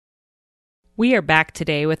We are back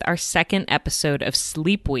today with our second episode of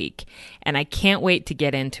Sleep Week, and I can't wait to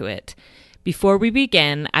get into it. Before we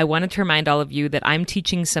begin, I wanted to remind all of you that I'm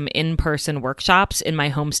teaching some in-person workshops in my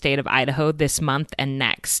home state of Idaho this month and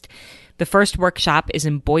next. The first workshop is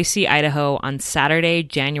in Boise, Idaho on Saturday,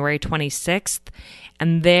 January 26th,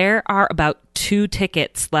 and there are about 2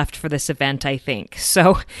 tickets left for this event, I think.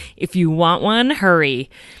 So if you want one,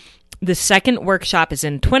 hurry. The second workshop is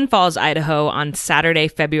in Twin Falls, Idaho on Saturday,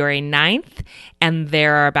 February 9th, and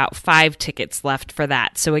there are about 5 tickets left for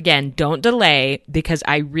that. So again, don't delay because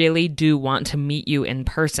I really do want to meet you in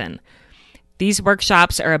person. These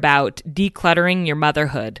workshops are about decluttering your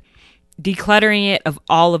motherhood, decluttering it of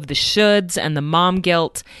all of the shoulds and the mom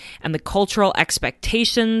guilt and the cultural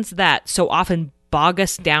expectations that so often bog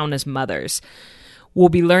us down as mothers. We'll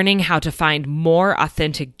be learning how to find more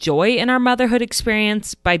authentic joy in our motherhood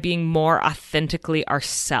experience by being more authentically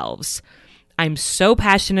ourselves. I'm so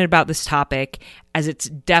passionate about this topic as it's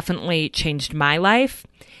definitely changed my life,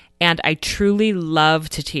 and I truly love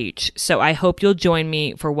to teach. So I hope you'll join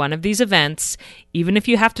me for one of these events, even if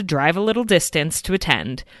you have to drive a little distance to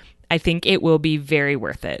attend. I think it will be very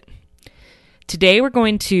worth it. Today, we're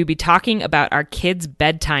going to be talking about our kids'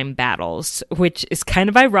 bedtime battles, which is kind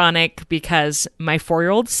of ironic because my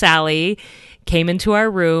 4-year-old Sally came into our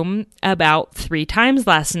room about 3 times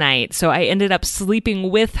last night, so I ended up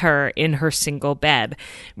sleeping with her in her single bed.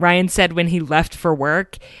 Ryan said when he left for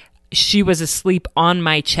work, she was asleep on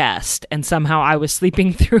my chest, and somehow I was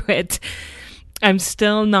sleeping through it. I'm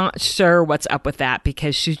still not sure what's up with that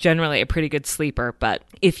because she's generally a pretty good sleeper. But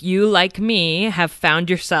if you, like me, have found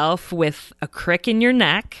yourself with a crick in your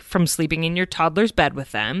neck from sleeping in your toddler's bed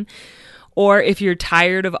with them, or if you're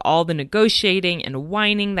tired of all the negotiating and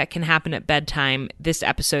whining that can happen at bedtime, this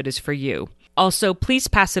episode is for you. Also, please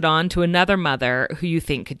pass it on to another mother who you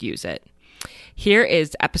think could use it. Here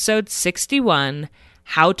is episode 61,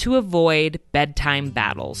 How to Avoid Bedtime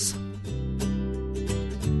Battles.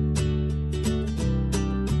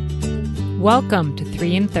 Welcome to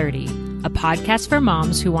 3 in 30, a podcast for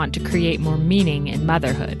moms who want to create more meaning in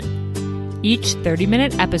motherhood. Each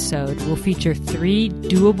 30-minute episode will feature 3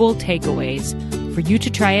 doable takeaways for you to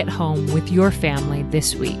try at home with your family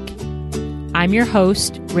this week. I'm your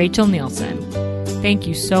host, Rachel Nielsen. Thank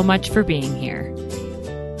you so much for being here.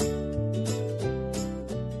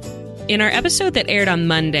 In our episode that aired on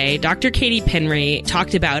Monday, Dr. Katie Penry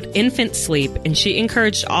talked about infant sleep, and she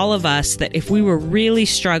encouraged all of us that if we were really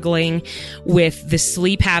struggling with the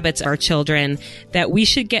sleep habits of our children, that we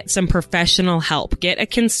should get some professional help. Get a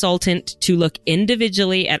consultant to look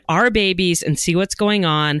individually at our babies and see what's going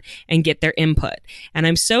on and get their input. And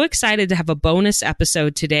I'm so excited to have a bonus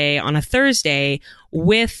episode today on a Thursday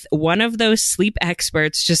with one of those sleep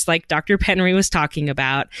experts, just like Dr. Penry was talking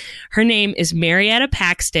about. Her name is Marietta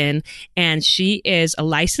Paxson, and she is a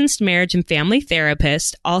licensed marriage and family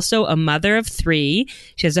therapist, also a mother of 3.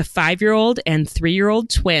 She has a 5-year-old and 3-year-old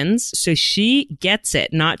twins, so she gets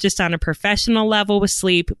it, not just on a professional level with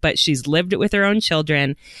sleep, but she's lived it with her own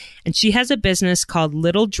children. And she has a business called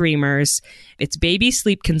Little Dreamers. It's baby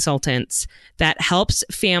sleep consultants that helps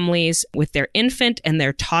families with their infant and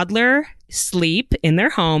their toddler sleep in their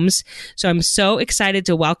homes. So I'm so excited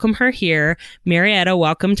to welcome her here. Marietta,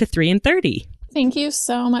 welcome to 3 in 30. Thank you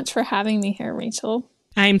so much for having me here, Rachel.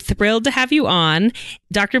 I'm thrilled to have you on.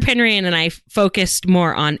 Dr. Penry and I focused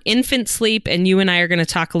more on infant sleep, and you and I are going to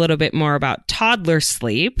talk a little bit more about toddler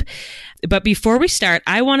sleep. But before we start,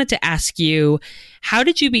 I wanted to ask you, how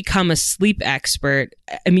did you become a sleep expert?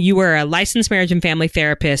 I mean, you were a licensed marriage and family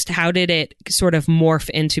therapist. How did it sort of morph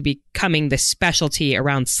into becoming the specialty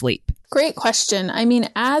around sleep? Great question. I mean,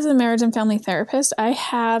 as a marriage and family therapist, I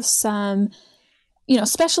have some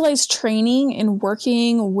specialized training in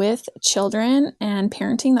working with children and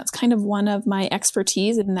parenting. That's kind of one of my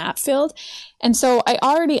expertise in that field. And so I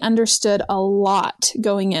already understood a lot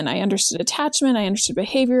going in. I understood attachment. I understood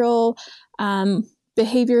behavioral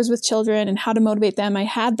behaviors with children and how to motivate them. I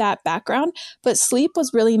had that background, but sleep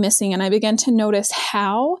was really missing. And I began to notice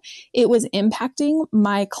how it was impacting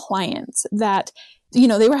my clients, that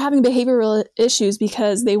they were having behavioral issues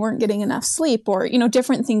because they weren't getting enough sleep or,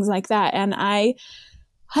 different things like that. And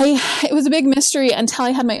it was a big mystery until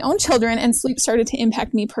I had my own children and sleep started to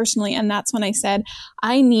impact me personally. And that's when I said,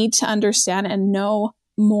 I need to understand and know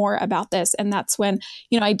more about this. And that's when,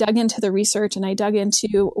 I dug into the research and I dug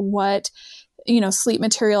into what, sleep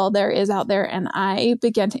material there is out there. And I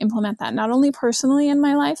began to implement that not only personally in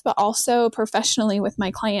my life, but also professionally with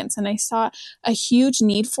my clients. And I saw a huge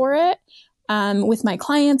need for it. with my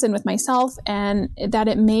clients and with myself, and that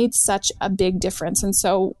it made such a big difference. And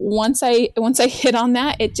so once I hit on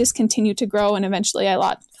that, it just continued to grow. And eventually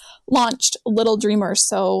I launched Little Dreamers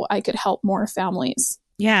so I could help more families.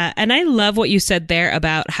 Yeah. And I love what you said there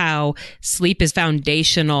about how sleep is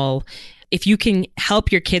foundational. If you can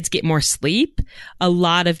help your kids get more sleep, a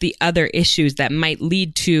lot of the other issues that might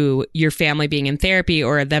lead to your family being in therapy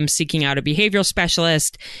or them seeking out a behavioral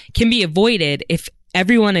specialist can be avoided if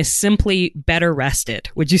everyone is simply better rested.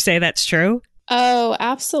 Would you say that's true? Oh,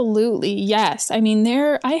 absolutely. Yes. I mean,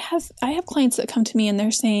 I have clients that come to me and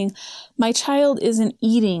they're saying, my child isn't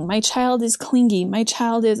eating, my child is clingy, my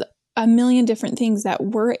child is a million different things that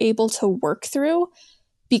we're able to work through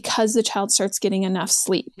because the child starts getting enough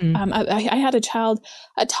sleep. I had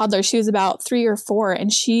a toddler, she was about 3 or 4,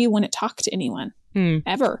 and she wouldn't talk to anyone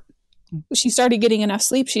ever. She started getting enough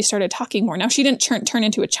sleep. She started talking more. Now, she didn't turn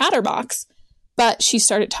into a chatterbox, but she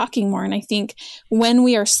started talking more. And I think when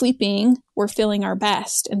we are sleeping, we're feeling our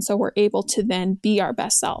best. And so we're able to then be our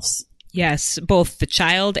best selves. Yes, both the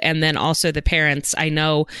child and then also the parents. I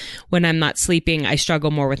know when I'm not sleeping, I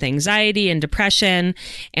struggle more with anxiety and depression,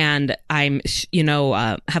 and I'm,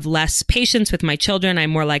 have less patience with my children. I'm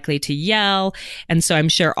more likely to yell. And so I'm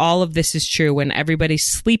sure all of this is true. When everybody's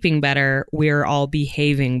sleeping better, we're all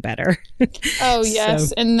behaving better. Oh,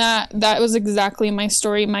 yes. And that was exactly my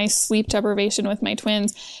story. My sleep deprivation with my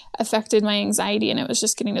twins affected my anxiety. And it was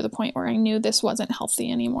just getting to the point where I knew this wasn't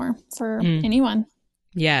healthy anymore for anyone.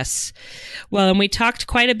 Yes. Well, and we talked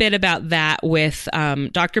quite a bit about that with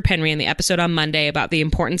Dr. Penry in the episode on Monday about the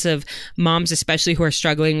importance of moms, especially who are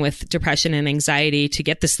struggling with depression and anxiety, to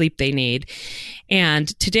get the sleep they need. And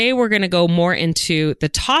today we're going to go more into the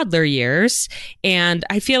toddler years. And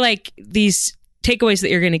I feel like these takeaways that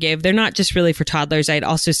you're going to give, they're not just really for toddlers. I'd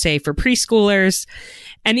also say for preschoolers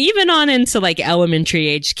and even on into like elementary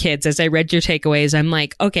age kids. As I read your takeaways, I'm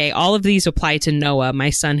like, okay, all of these apply to Noah,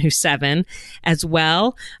 my son who's 7 as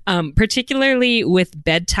well, particularly with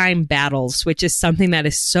bedtime battles, which is something that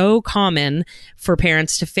is so common for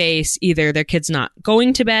parents to face, either their kids not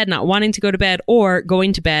going to bed, not wanting to go to bed, or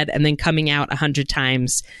going to bed and then coming out 100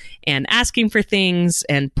 times and asking for things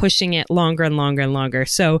and pushing it longer and longer and longer.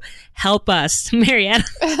 So help us,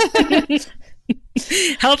 Marietta.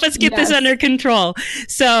 Help us get this under control.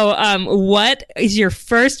 So what is your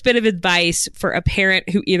first bit of advice for a parent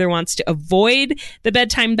who either wants to avoid the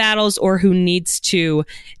bedtime battles or who needs to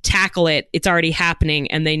tackle it? It's already happening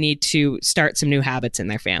and they need to start some new habits in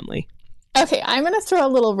their family. Okay, I'm going to throw a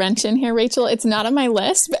little wrench in here, Rachel. It's not on my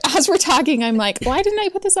list, but as we're talking, I'm like, why didn't I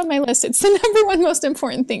put this on my list? It's the number one most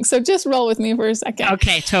important thing. So just roll with me for a second.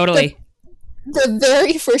 Okay, totally. The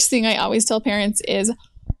very first thing I always tell parents is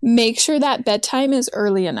make sure that bedtime is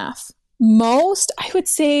early enough. I would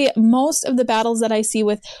say most of the battles that I see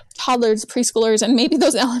with toddlers, preschoolers, and maybe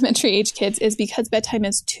those elementary age kids is because bedtime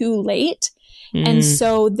is too late. And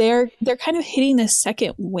so they're kind of hitting this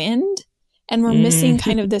second wind. And we're missing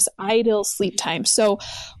kind of this ideal sleep time. So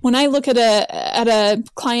when I look at a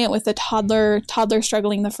client with a toddler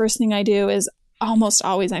struggling, the first thing I do is almost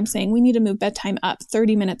always I'm saying we need to move bedtime up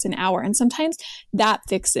 30 minutes an hour. And sometimes that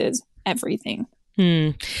fixes everything.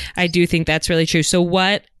 I do think that's really true. So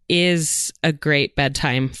what is a great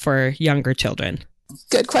bedtime for younger children?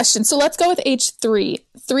 Good question. So let's go with age 3.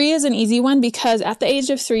 3 is an easy one because at the age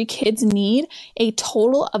of 3, kids need a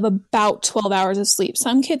total of about 12 hours of sleep.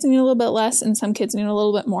 Some kids need a little bit less and some kids need a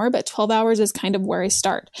little bit more, but 12 hours is kind of where I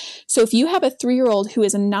start. So if you have a 3-year-old who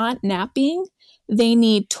is not napping, they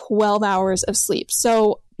need 12 hours of sleep.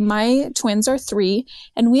 So my twins are 3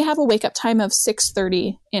 and we have a wake up time of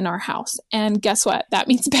 6:30 in our house. And guess what? That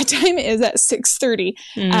means bedtime is at 6:30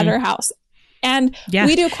 at our house. And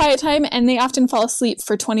we do quiet time and they often fall asleep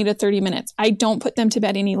for 20 to 30 minutes. I don't put them to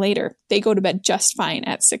bed any later. They go to bed just fine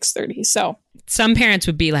at 6:30. So some parents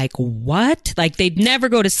would be like, what? Like they'd never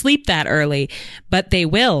go to sleep that early, but they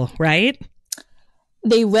will, right?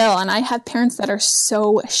 They will. And I have parents that are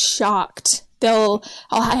so shocked.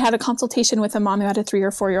 I had a consultation with a mom who had a 3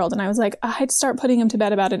 or 4-year-old and I was like, I'd start putting him to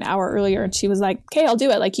bed about an hour earlier. And she was like, okay, I'll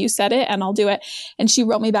do it. Like you said it and I'll do it. And she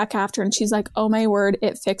wrote me back after and she's like, oh my word,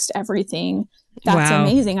 it fixed everything. That's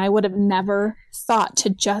amazing. I would have never thought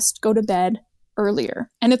to just go to bed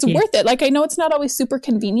earlier. And it's worth it. Like I know it's not always super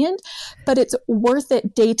convenient, but it's worth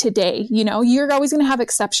it day to day. You know, you're always going to have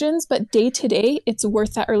exceptions, but day to day, it's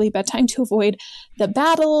worth that early bedtime to avoid the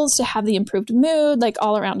battles, to have the improved mood, like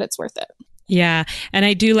all around it's worth it. Yeah. And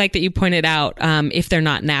I do like that you pointed out if they're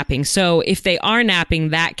not napping. So if they are napping,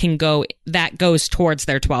 that goes towards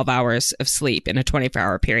their 12 hours of sleep in a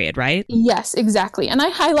 24-hour period, right? Yes, exactly. And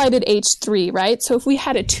I highlighted age 3, right? So if we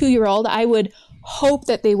had a 2-year-old, I would hope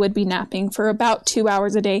that they would be napping for about 2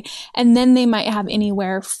 hours a day. And then they might have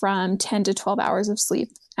anywhere from 10 to 12 hours of sleep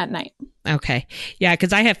at night. Okay. Yeah,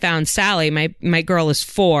 because I have found Sally, my girl is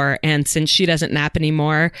 4, and since she doesn't nap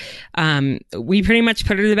anymore, we pretty much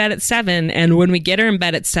put her to bed at 7, and when we get her in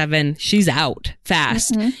bed at 7, she's out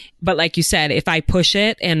fast. Mm-hmm. But like you said, if I push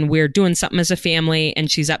it and we're doing something as a family and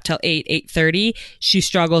she's up till 8:30, she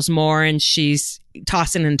struggles more and she's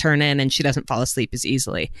tossing and turning and she doesn't fall asleep as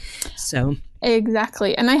easily. So...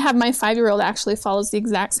 Exactly. And I have my 5-year-old actually follows the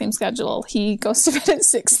exact same schedule. He goes to bed at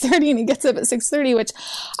 6:30 and he gets up at 6:30, which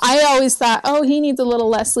I always thought, oh, he needs a little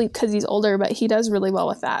less sleep because he's older, but he does really well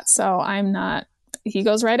with that. So he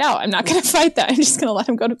goes right out. I'm not going to fight that. I'm just going to let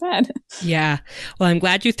him go to bed. Yeah. Well, I'm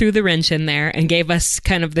glad you threw the wrench in there and gave us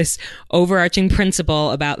kind of this overarching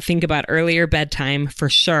principle about think about earlier bedtime for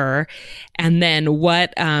sure. And then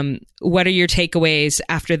what are your takeaways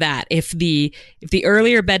after that? If the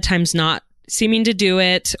earlier bedtime's not seeming to do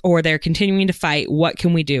it or they're continuing to fight, what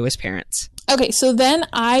can we do as parents? Okay, so then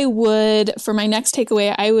for my next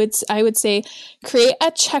takeaway, I would say create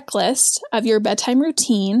a checklist of your bedtime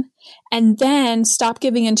routine and then stop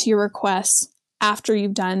giving into your requests after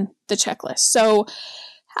you've done the checklist. So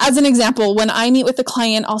as an example, when I meet with the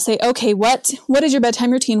client, I'll say, okay, what is your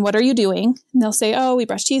bedtime routine? What are you doing? And they'll say, oh, we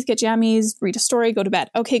brush teeth, get jammies, read a story, go to bed.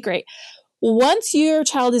 Okay, great. Once your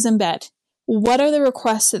child is in bed, what are the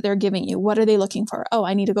requests that they're giving you? What are they looking for? Oh,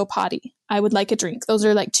 I need to go potty. I would like a drink. Those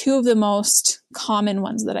are like 2 of the most common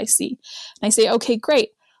ones that I see. And I say, okay, great.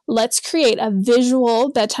 Let's create a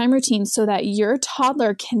visual bedtime routine so that your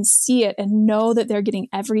toddler can see it and know that they're getting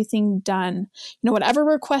everything done. Whatever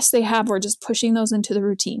requests they have, we're just pushing those into the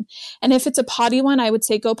routine. And if it's a potty one, I would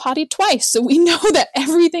say go potty twice. So we know that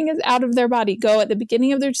everything is out of their body. Go at the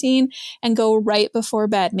beginning of the routine and go right before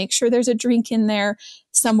bed. Make sure there's a drink in there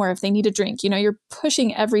somewhere if they need a drink. You're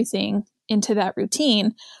pushing everything into that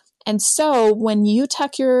routine. And so when you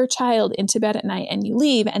tuck your child into bed at night and you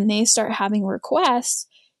leave and they start having requests,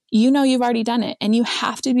 you've already done it. And you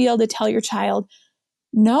have to be able to tell your child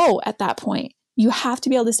no at that point. You have to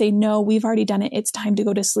be able to say, no, we've already done it. It's time to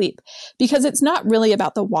go to sleep. Because it's not really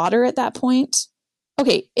about the water at that point.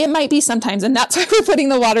 Okay, it might be sometimes, and that's why we're putting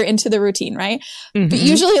the water into the routine, right? Mm-hmm. But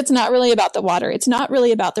usually it's not really about the water. It's not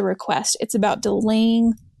really about the request. It's about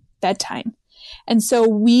delaying bedtime. And so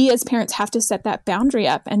we as parents have to set that boundary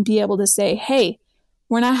up and be able to say, hey,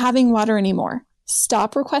 we're not having water anymore.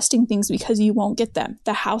 Stop requesting things because you won't get them.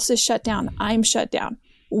 The house is shut down. I'm shut down.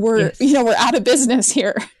 We're out of business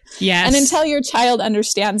here. Yes. And until your child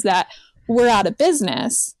understands that we're out of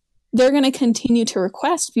business, they're going to continue to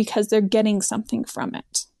request because they're getting something from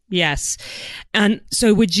it. Yes. And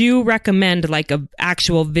so would you recommend like a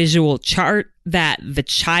actual visual chart that the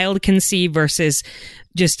child can see versus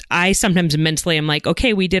just, I sometimes mentally am like,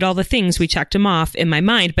 okay, we did all the things, we checked them off in my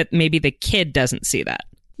mind, but maybe the kid doesn't see that.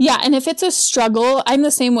 Yeah. And if it's a struggle, I'm the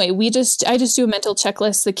same way. I just do a mental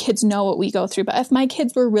checklist. The kids know what we go through. But if my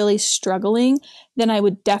kids were really struggling, then I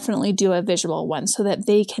would definitely do a visual one so that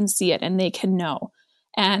they can see it and they can know.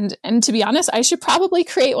 And to be honest, I should probably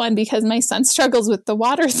create one because my son struggles with the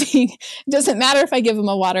water thing. It doesn't matter if I give him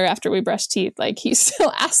a water after we brush teeth. Like he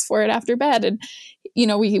still asks for it after bed. And,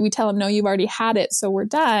 we tell him, no, you've already had it. So we're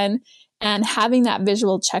done. And having that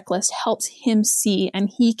visual checklist helps him see, and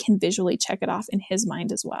he can visually check it off in his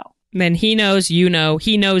mind as well. Then he knows,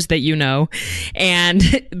 he knows that you know, and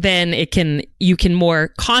then you can more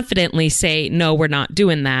confidently say, no, we're not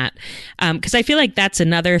doing that. Because I feel like that's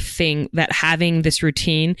another thing that having this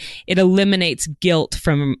routine, it eliminates guilt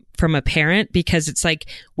from a parent because it's like,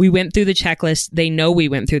 we went through the checklist. They know we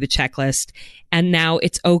went through the checklist. And now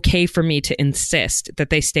it's okay for me to insist that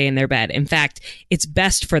they stay in their bed. In fact, it's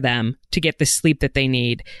best for them to get the sleep that they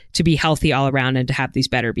need to be healthy all around and to have these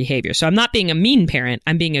better behaviors. So I'm not being a mean parent.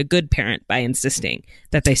 I'm being a good parent by insisting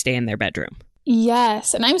that they stay in their bedroom.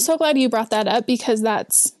 Yes. And I'm so glad you brought that up because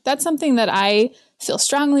that's something that I feel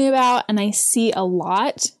strongly about. And I see a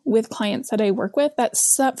lot with clients that I work with that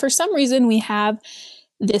for some reason we have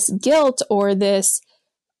this guilt or this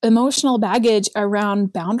emotional baggage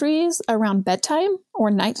around boundaries, around bedtime or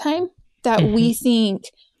nighttime that we think,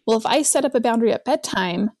 well, if I set up a boundary at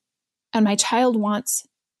bedtime and my child wants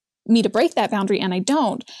me to break that boundary and I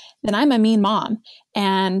don't, then I'm a mean mom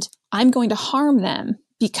and I'm going to harm them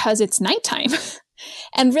because it's nighttime.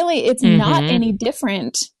 And really, it's not any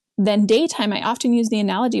different than daytime. I often use the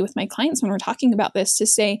analogy with my clients when we're talking about this to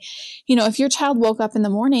say, if your child woke up in the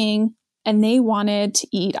morning and they wanted to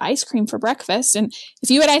eat ice cream for breakfast. And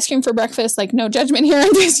if you had ice cream for breakfast, like no judgment here,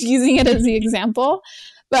 I'm just using it as the example.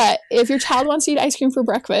 But if your child wants to eat ice cream for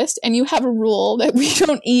breakfast and you have a rule that we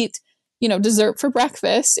don't eat, dessert for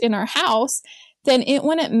breakfast in our house, then it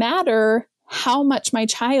wouldn't matter how much my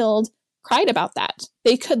child cried about that.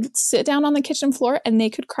 They could sit down on the kitchen floor and they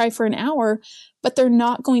could cry for an hour, but they're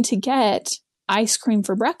not going to get ice cream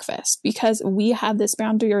for breakfast because we have this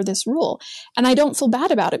boundary or this rule. And I don't feel bad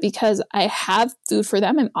about it because I have food for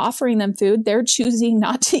them. I'm offering them food. They're choosing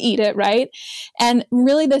not to eat it, right? And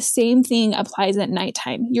really the same thing applies at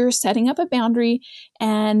nighttime. You're setting up a boundary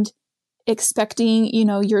and expecting,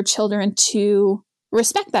 your children to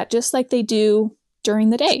respect that just like they do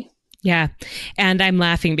during the day. Yeah. And I'm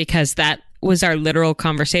laughing because that was our literal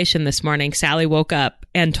conversation this morning. Sally woke up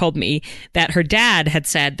and told me that her dad had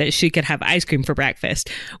said that she could have ice cream for breakfast,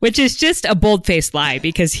 which is just a bold-faced lie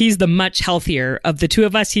because he's the much healthier of the two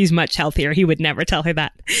of us. He's much healthier. He would never tell her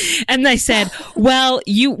that. And I said, well,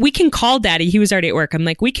 we can call daddy. He was already at work. I'm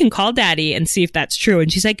like, we can call daddy and see if that's true.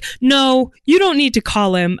 And she's like, no, you don't need to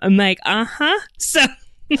call him. I'm like, uh-huh. So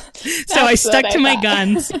I stuck to my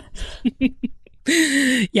guns.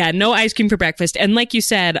 Yeah, no ice cream for breakfast. And like you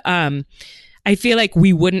said, I feel like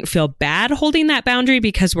we wouldn't feel bad holding that boundary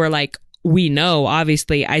because we're like, we know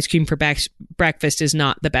obviously ice cream for breakfast is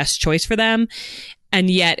not the best choice for them. And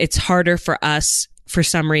yet it's harder for us for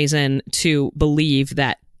some reason to believe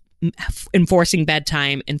that enforcing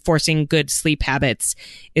bedtime, enforcing good sleep habits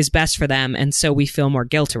is best for them. And so we feel more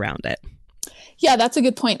guilt around it. Yeah, that's a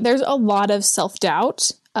good point. There's a lot of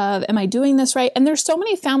self-doubt of, am I doing this right? And there's so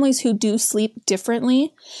many families who do sleep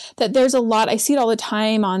differently that there's a lot, I see it all the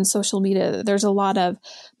time on social media. There's a lot of,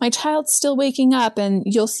 my child's still waking up, and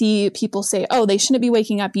you'll see people say, oh, they shouldn't be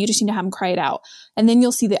waking up. You just need to have them cry it out. And then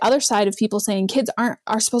you'll see the other side of people saying kids are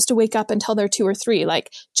supposed to wake up until they're 2 or 3,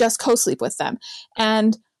 like just co-sleep with them.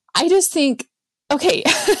 And I just think, okay,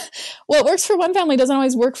 what works for one family doesn't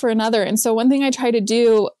always work for another. And so one thing I try to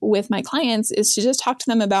do with my clients is to just talk to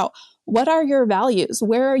them about, what are your values?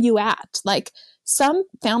 Where are you at? Like, some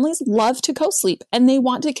families love to co-sleep and they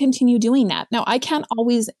want to continue doing that. Now, I can't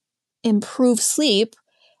always improve sleep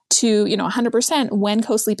to, 100% when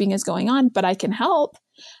co-sleeping is going on, but I can help.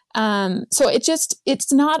 So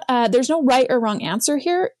it's not, there's no right or wrong answer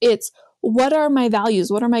here. It's, what are my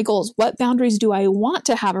values? What are my goals? What boundaries do I want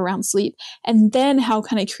to have around sleep? And then how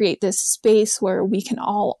can I create this space where we can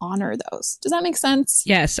all honor those? Does that make sense?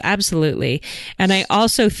 Yes, absolutely. And I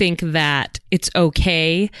also think that it's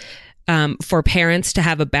okay for parents to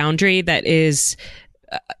have a boundary that is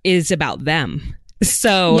about them.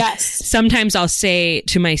 So yes. Sometimes I'll say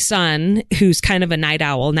to my son, who's kind of a night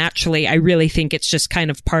owl, naturally, I really think it's just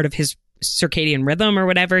kind of part of his circadian rhythm or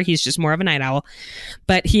whatever. He's just more of a night owl,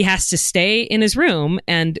 but he has to stay in his room.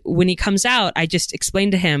 And when he comes out, I just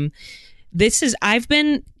explain to him,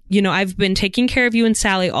 I've been taking care of you and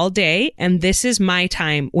Sally all day. And this is my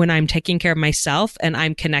time when I'm taking care of myself and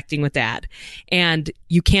I'm connecting with dad, and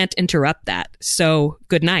you can't interrupt that. So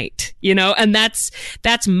good night, and that's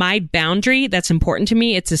my boundary. That's important to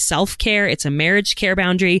me. It's a self-care. It's a marriage care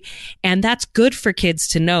boundary. And that's good for kids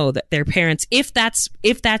to know that their parents, if that's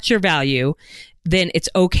your value, then it's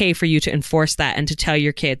okay for you to enforce that and to tell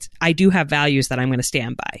your kids, I do have values that I'm going to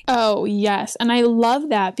stand by. Oh, yes. And I love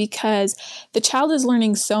that because the child is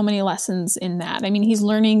learning so many lessons in that. I mean, he's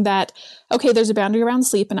learning that, okay, there's a boundary around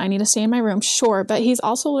sleep and I need to stay in my room. Sure. But he's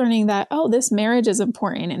also learning that, oh, this marriage is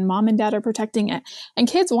important and mom and dad are protecting it. And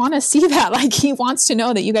kids want to see that. Like, he wants to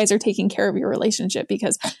know that you guys are taking care of your relationship,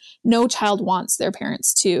 because no child wants their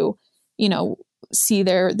parents to, see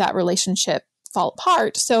that relationship fall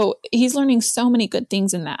apart. So he's learning so many good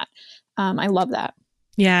things in that. I love that.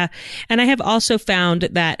 Yeah. And I have also found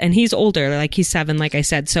that, and he's older, like he's 7, like I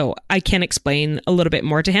said, so I can explain a little bit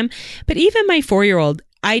more to him. But even my 4-year-old,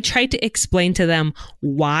 I try to explain to them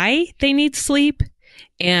why they need sleep.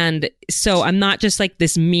 And so I'm not just like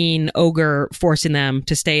this mean ogre forcing them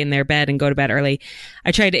to stay in their bed and go to bed early.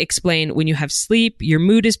 I try to explain, when you have sleep, your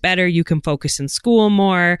mood is better. You can focus in school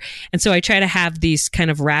more. And so I try to have these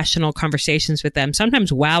kind of rational conversations with them,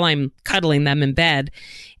 sometimes while I'm cuddling them in bed.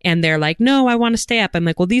 And they're like, no, I want to stay up. I'm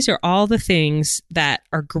like, well, these are all the things that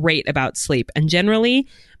are great about sleep. And generally,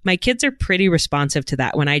 my kids are pretty responsive to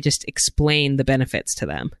that when I just explain the benefits to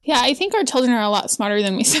them. Yeah, I think our children are a lot smarter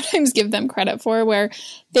than we sometimes give them credit for, where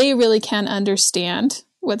they really can understand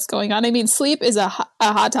what's going on. I mean, sleep is a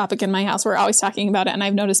hot topic in my house. We're always talking about it. And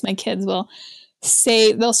I've noticed my kids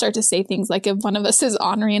they'll start to say things like, if one of us is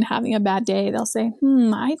ornery and having a bad day, they'll say,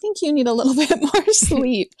 I think you need a little bit more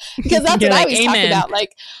sleep. Because that's what I always talk about.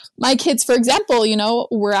 Like, my kids, for example,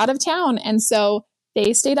 we're out of town. And so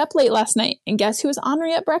they stayed up late last night, and guess who was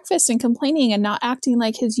ornery at breakfast and complaining and not acting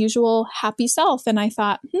like his usual happy self? And I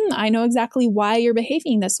thought, I know exactly why you're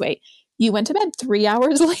behaving this way. you went to bed 3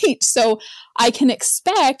 hours late. So I can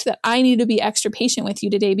expect that I need to be extra patient with you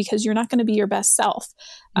today because you're not going to be your best self.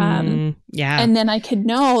 Yeah. And then I could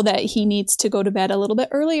know that he needs to go to bed a little bit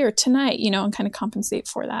earlier tonight, and kind of compensate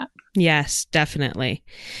for that. Yes, definitely.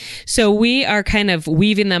 So we are kind of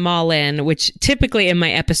weaving them all in, which typically in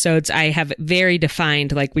my episodes, I have very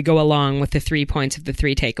defined, like we go along with the 3 points of the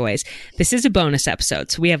 3 takeaways. This is a bonus episode,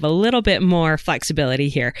 so we have a little bit more flexibility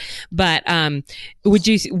here. But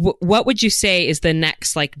what would you say is the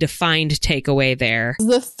next like defined takeaway there?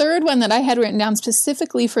 The third one that I had written down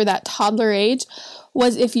specifically for that toddler age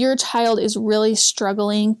was if your child is really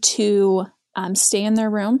struggling to stay in their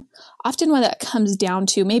room, often what that comes down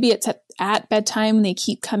to, maybe it's at bedtime and they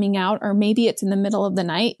keep coming out, or maybe it's in the middle of the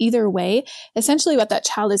night. Either way, essentially what that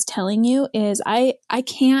child is telling you is, I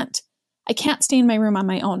can't stay in my room on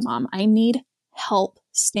my own, Mom. I need help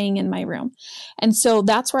staying in my room. And so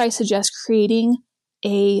that's where I suggest creating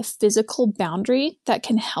a physical boundary that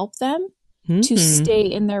can help them to stay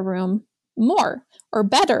in their room more or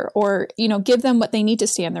better, or, give them what they need to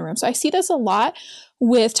stay in their room. So I see this a lot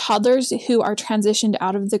with toddlers who are transitioned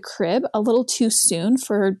out of the crib a little too soon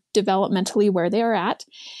for developmentally where they are at.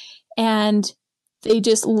 And they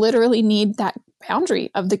just literally need that boundary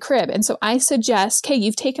of the crib. And so I suggest, okay,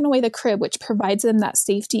 you've taken away the crib, which provides them that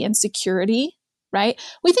safety and security, right?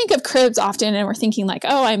 We think of cribs often and we're thinking like,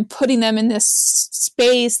 oh, I'm putting them in this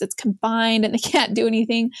space that's confined and they can't do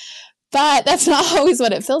anything. But that's not always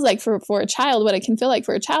what it feels like for a child. What it can feel like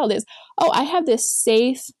for a child is, oh, I have this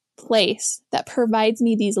safe place that provides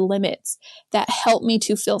me these limits that help me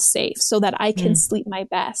to feel safe so that I can sleep my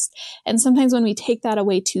best. And sometimes when we take that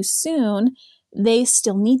away too soon, they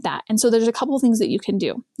still need that. And so there's a couple of things that you can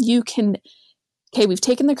do. We've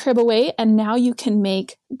taken the crib away, and now you can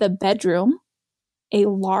make the bedroom a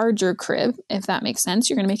larger crib, if that makes sense.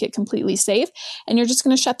 You're going to make it completely safe, and you're just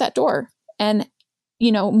going to shut that door. And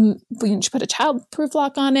we can put a child-proof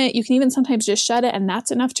lock on it. You can even sometimes just shut it, and that's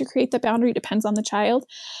enough to create the boundary. Depends on the child.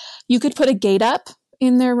 You could put a gate up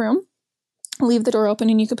in their room, leave the door open,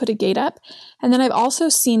 and you could put a gate up. And then I've also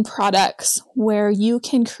seen products where you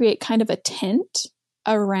can create kind of a tent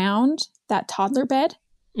around that toddler bed.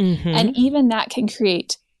 And even that can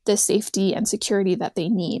create the safety and security that they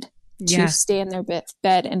need to stay in their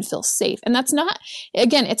bed and feel safe. And that's not,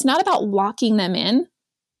 again, it's not about locking them in.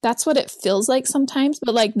 That's what it feels like sometimes.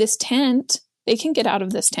 But like this tent, they can get out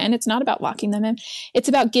of this tent. It's not about locking them in. It's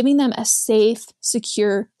about giving them a safe,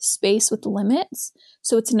 secure space with limits,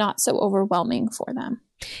 so it's not so overwhelming for them.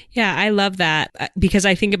 Yeah, I love that because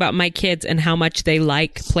I think about my kids and how much they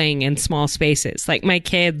like playing in small spaces. Like my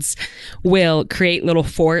kids will create little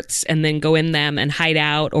forts and then go in them and hide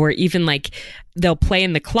out, or even like they'll play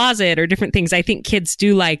in the closet or different things. I think kids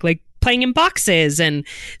do like playing in boxes. And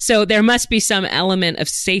so there must be some element of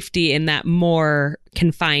safety in that more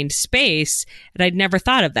confined space. And I'd never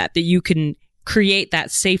thought of that you can create that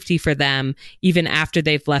safety for them even after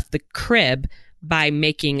they've left the crib by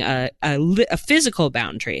making a physical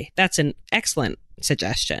boundary. That's an excellent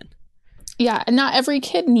suggestion. Yeah, and not every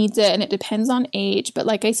kid needs it, and it depends on age. But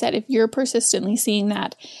like I said, if you're persistently seeing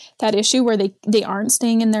that issue where they aren't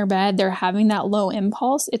staying in their bed, they're having that low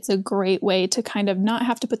impulse, it's a great way to kind of not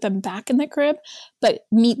have to put them back in the crib, but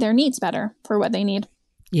meet their needs better for what they need.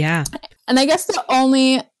 Yeah. And I guess the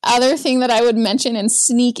only other thing that I would mention and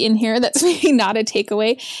sneak in here that's maybe not a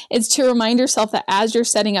takeaway is to remind yourself that as you're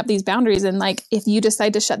setting up these boundaries, and like if you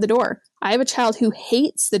decide to shut the door, I have a child who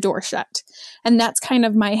hates the door shut. And that's kind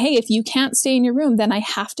of my, hey, if you can't stay in your room, then I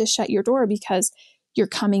have to shut your door because you're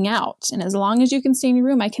coming out. And as long as you can stay in your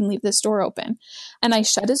room, I can leave this door open. And I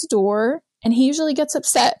shut his door, and he usually gets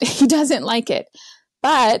upset. He doesn't like it.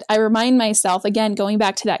 But I remind myself, again, going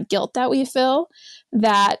back to that guilt that we feel,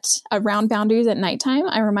 that around boundaries at nighttime,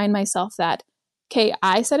 I remind myself that, okay,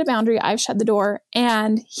 I set a boundary, I've shut the door,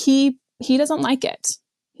 and he doesn't like it.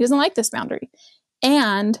 He doesn't like this boundary.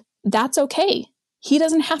 And that's okay. He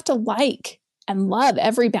doesn't have to like and love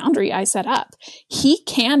every boundary I set up. He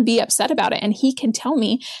can be upset about it, and he can tell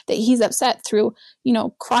me that he's upset through,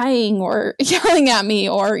 crying or yelling at me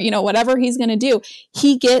or, whatever he's going to do.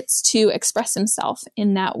 He gets to express himself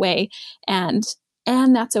in that way. And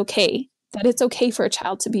that's okay. That it's okay for a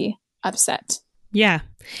child to be upset. Yeah.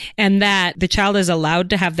 And that the child is allowed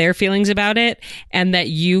to have their feelings about it, and that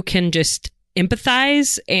you can just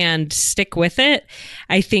empathize and stick with it,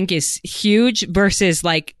 I think is huge versus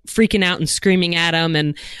like freaking out and screaming at them.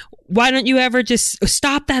 And why don't you ever just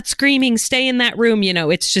stop that screaming, stay in that room?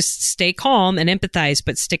 It's just stay calm and empathize,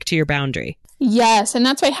 but stick to your boundary. Yes. And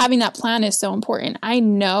that's why having that plan is so important. I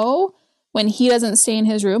know when he doesn't stay in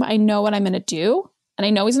his room, I know what I'm going to do. And I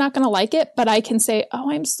know he's not going to like it, but I can say, oh,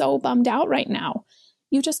 I'm so bummed out right now.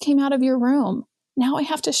 You just came out of your room. Now I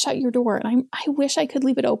have to shut your door. And I wish I could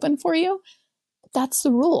leave it open for you. That's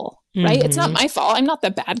the rule, right? Mm-hmm. It's not my fault. I'm not the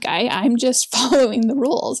bad guy. I'm just following the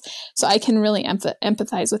rules. So I can really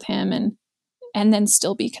empathize with him and then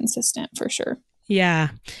still be consistent for sure. Yeah,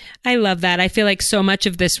 I love that. I feel like so much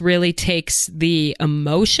of this really takes the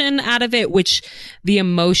emotion out of it, which the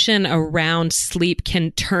emotion around sleep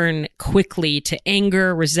can turn quickly to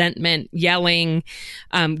anger, resentment, yelling,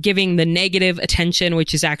 giving the negative attention,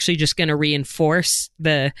 which is actually just going to reinforce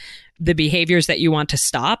the behaviors that you want to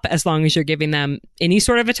stop, as long as you're giving them any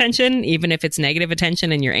sort of attention, even if it's negative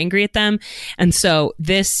attention and you're angry at them. And so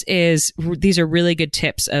these are really good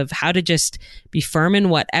tips of how to just be firm in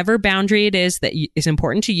whatever boundary it is that is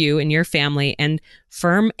important to you and your family, and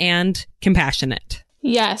firm and compassionate.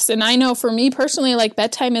 Yes. And I know for me personally, like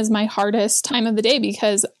bedtime is my hardest time of the day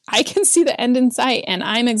because I can see the end in sight and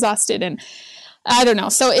I'm exhausted and I don't know.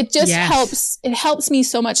 So it just helps. It helps me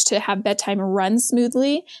so much to have bedtime run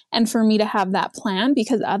smoothly and for me to have that plan,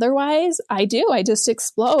 because otherwise I just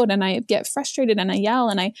explode and I get frustrated and I yell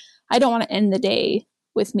and I don't want to end the day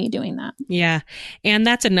with me doing that. Yeah. And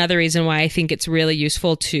that's another reason why I think it's really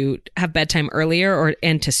useful to have bedtime earlier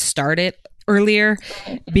and to start it earlier,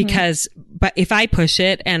 because but if I push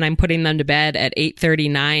it and I'm putting them to bed at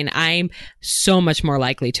 8:39, I'm so much more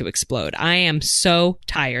likely to explode. I am so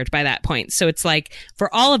tired by that point. So it's like,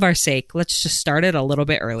 for all of our sake, let's just start it a little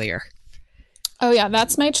bit earlier. Oh yeah,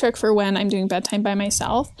 that's my trick for when I'm doing bedtime by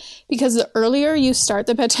myself, because the earlier you start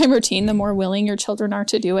the bedtime routine, the more willing your children are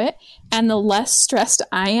to do it, and the less stressed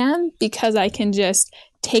I am, because I can just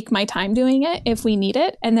take my time doing it if we need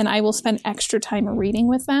it, and then I will spend extra time reading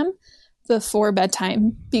with them before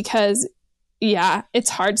bedtime, because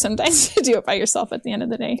it's hard sometimes to do it by yourself at the end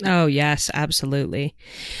of the day. Oh, yes, absolutely.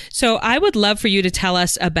 So I would love for you to tell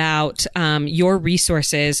us about your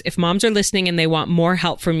resources. If moms are listening and they want more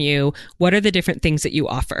help from you, what are the different things that you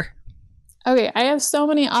offer? Okay, I have so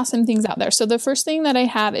many awesome things out there. So the first thing that I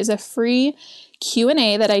have is a free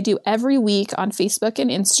Q&A that I do every week on Facebook and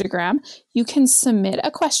Instagram. You can submit a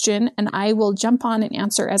question and I will jump on and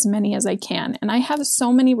answer as many as I can. And I have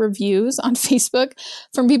so many reviews on Facebook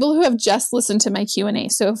from people who have just listened to my Q&A.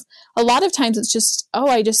 So a lot of times it's just,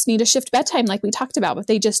 I just need to shift bedtime like we talked about, but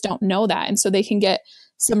they just don't know that. And so they can get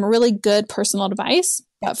some really good personal advice,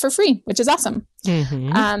 but for free, which is awesome.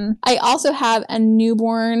 Mm-hmm. I also have a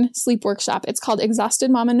newborn sleep workshop. It's called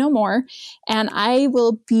Exhausted Mama No More. And I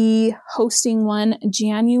will be hosting one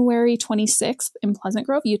January 26th in Pleasant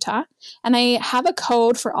Grove, Utah. And I have a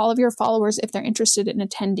code for all of your followers if they're interested in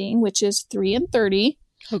attending, which is 3 and 30.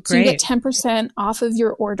 Oh, great. So you get 10% off of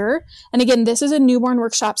your order. And again, this is a newborn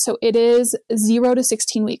workshop, so it is 0 to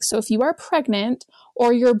 16 weeks. So if you are pregnant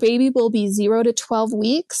or your baby will be 0 to 12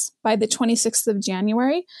 weeks by the 26th of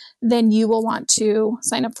January, then you will want to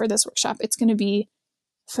sign up for this workshop. It's going to be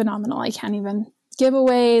phenomenal. I can't even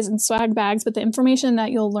giveaways and swag bags, but the information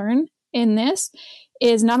that you'll learn in this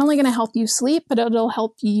is not only going to help you sleep, but it'll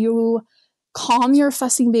help you calm your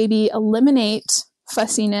fussing baby, eliminate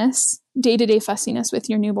fussiness, day-to-day fussiness with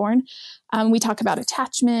your newborn. We talk about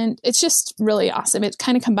attachment. It's just really awesome. It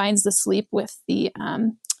kind of combines the sleep with the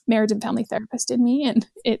marriage and family therapist in me, and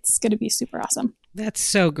it's going to be super awesome. That's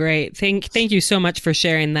so great. Thank you so much for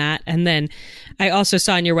sharing that. And then I also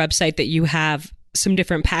saw on your website that you have some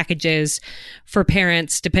different packages for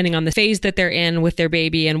parents depending on the phase that they're in with their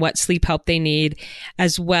baby and what sleep help they need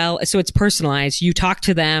as well. So it's personalized. You talk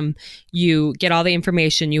to them, you get all the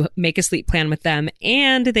information, you make a sleep plan with them,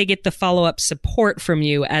 and they get the follow-up support from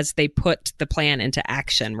you as they put the plan into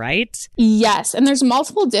action, right? Yes. And there's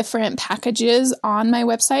multiple different packages on my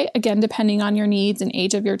website, again, depending on your needs and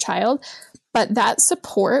age of your child. But that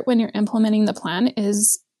support when you're implementing the plan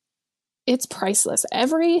it's priceless.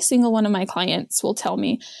 Every single one of my clients will tell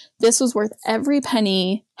me this was worth every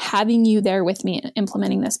penny having you there with me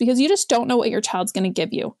implementing this, because you just don't know what your child's going to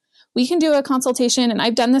give you. We can do a consultation, and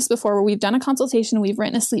I've done this before where we've done a consultation, we've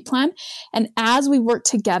written a sleep plan, and as we work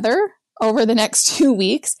together over the next 2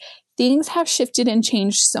 weeks, things have shifted and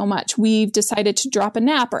changed so much. We've decided to drop a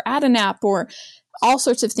nap or add a nap, or all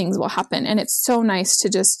sorts of things will happen. And it's so nice to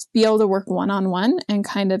just be able to work one-on-one and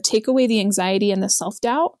kind of take away the anxiety and the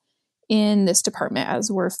self-doubt in this department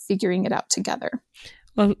as we're figuring it out together.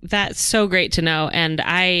 Well, that's so great to know. And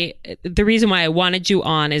the reason why I wanted you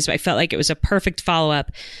on is I felt like it was a perfect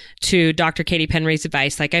follow-up to Dr. Katie Penry's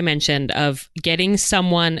advice, like I mentioned, of getting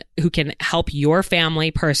someone who can help your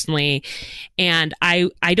family personally. And I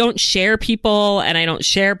don't share people and I don't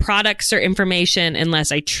share products or information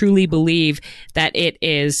unless I truly believe that it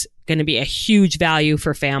is going to be a huge value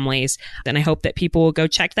for families. And I hope that people will go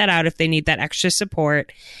check that out if they need that extra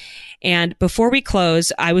support. And before we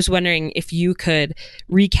close, I was wondering if you could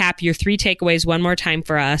recap your 3 takeaways one more time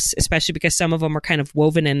for us, especially because some of them are kind of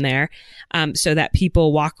woven in there, so that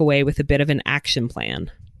people walk away with a bit of an action plan.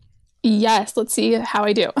 Yes, let's see how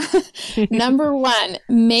I do. Number 1,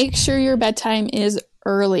 make sure your bedtime is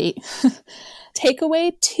early.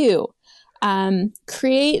 Takeaway 2,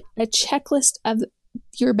 create a checklist of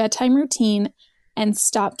your bedtime routine and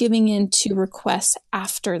stop giving in to requests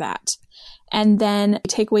after that. And then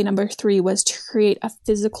takeaway number 3 was to create a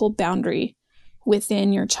physical boundary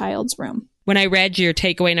within your child's room. When I read your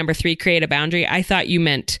takeaway number 3, create a boundary, I thought you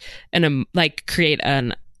meant create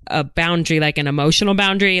a boundary, like an emotional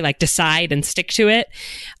boundary, like decide and stick to it,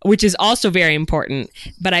 which is also very important.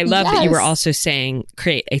 But I love that you were also saying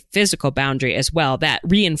create a physical boundary as well that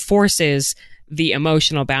reinforces the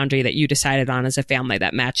emotional boundary that you decided on as a family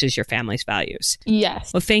that matches your family's values.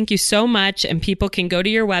 Yes. Well, thank you so much. And people can go to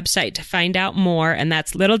your website to find out more. And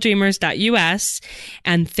that's littledreamers.us.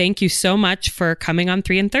 And thank you so much for coming on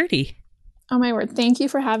 3 and 30. Oh my word. Thank you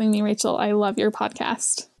for having me, Rachel. I love your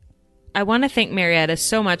podcast. I want to thank Marietta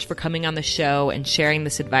so much for coming on the show and sharing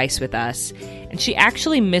this advice with us. And she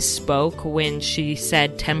actually misspoke when she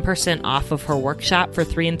said 10% off of her workshop for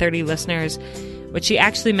 3 and 30 listeners. What she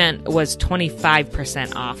actually meant was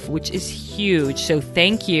 25% off, which is huge. So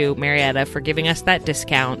thank you, Marietta, for giving us that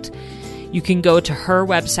discount. You can go to her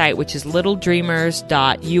website, which is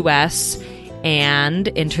littledreamers.us, and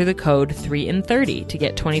enter the code 3 and 30 to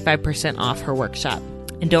get 25% off her workshop.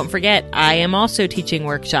 And don't forget, I am also teaching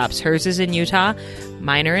workshops. Hers is in Utah,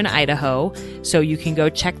 mine are in Idaho. So you can go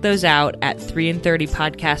check those out at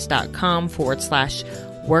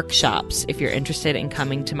 3and30podcast.com/workshops if you're interested in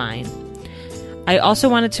coming to mine. I also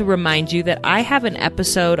wanted to remind you that I have an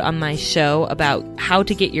episode on my show about how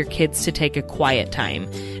to get your kids to take a quiet time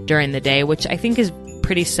during the day, which I think is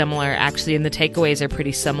pretty similar, actually, and the takeaways are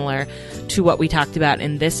pretty similar to what we talked about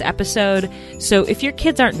in this episode. So if your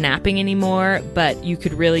kids aren't napping anymore, but you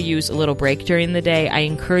could really use a little break during the day, I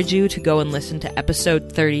encourage you to go and listen to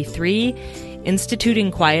episode 33. Instituting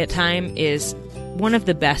quiet time is one of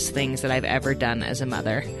the best things that I've ever done as a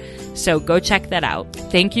mother. So go check that out.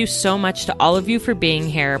 Thank you so much to all of you for being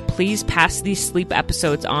here. Please pass these sleep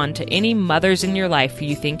episodes on to any mothers in your life who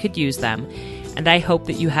you think could use them. And I hope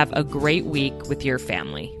that you have a great week with your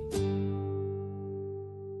family.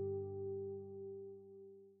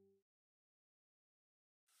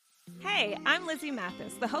 Hey, I'm Lizzie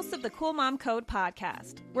Mathis, the host of the Cool Mom Code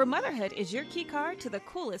podcast, where motherhood is your key card to the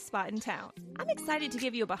coolest spot in town. I'm excited to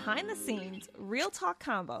give you a behind-the-scenes, real talk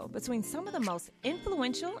combo between some of the most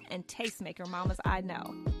influential and tastemaker mamas I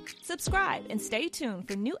know. Subscribe and stay tuned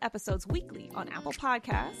for new episodes weekly on Apple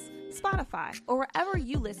Podcasts, Spotify, or wherever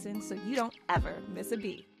you listen so you don't ever miss a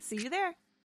beat. See you there.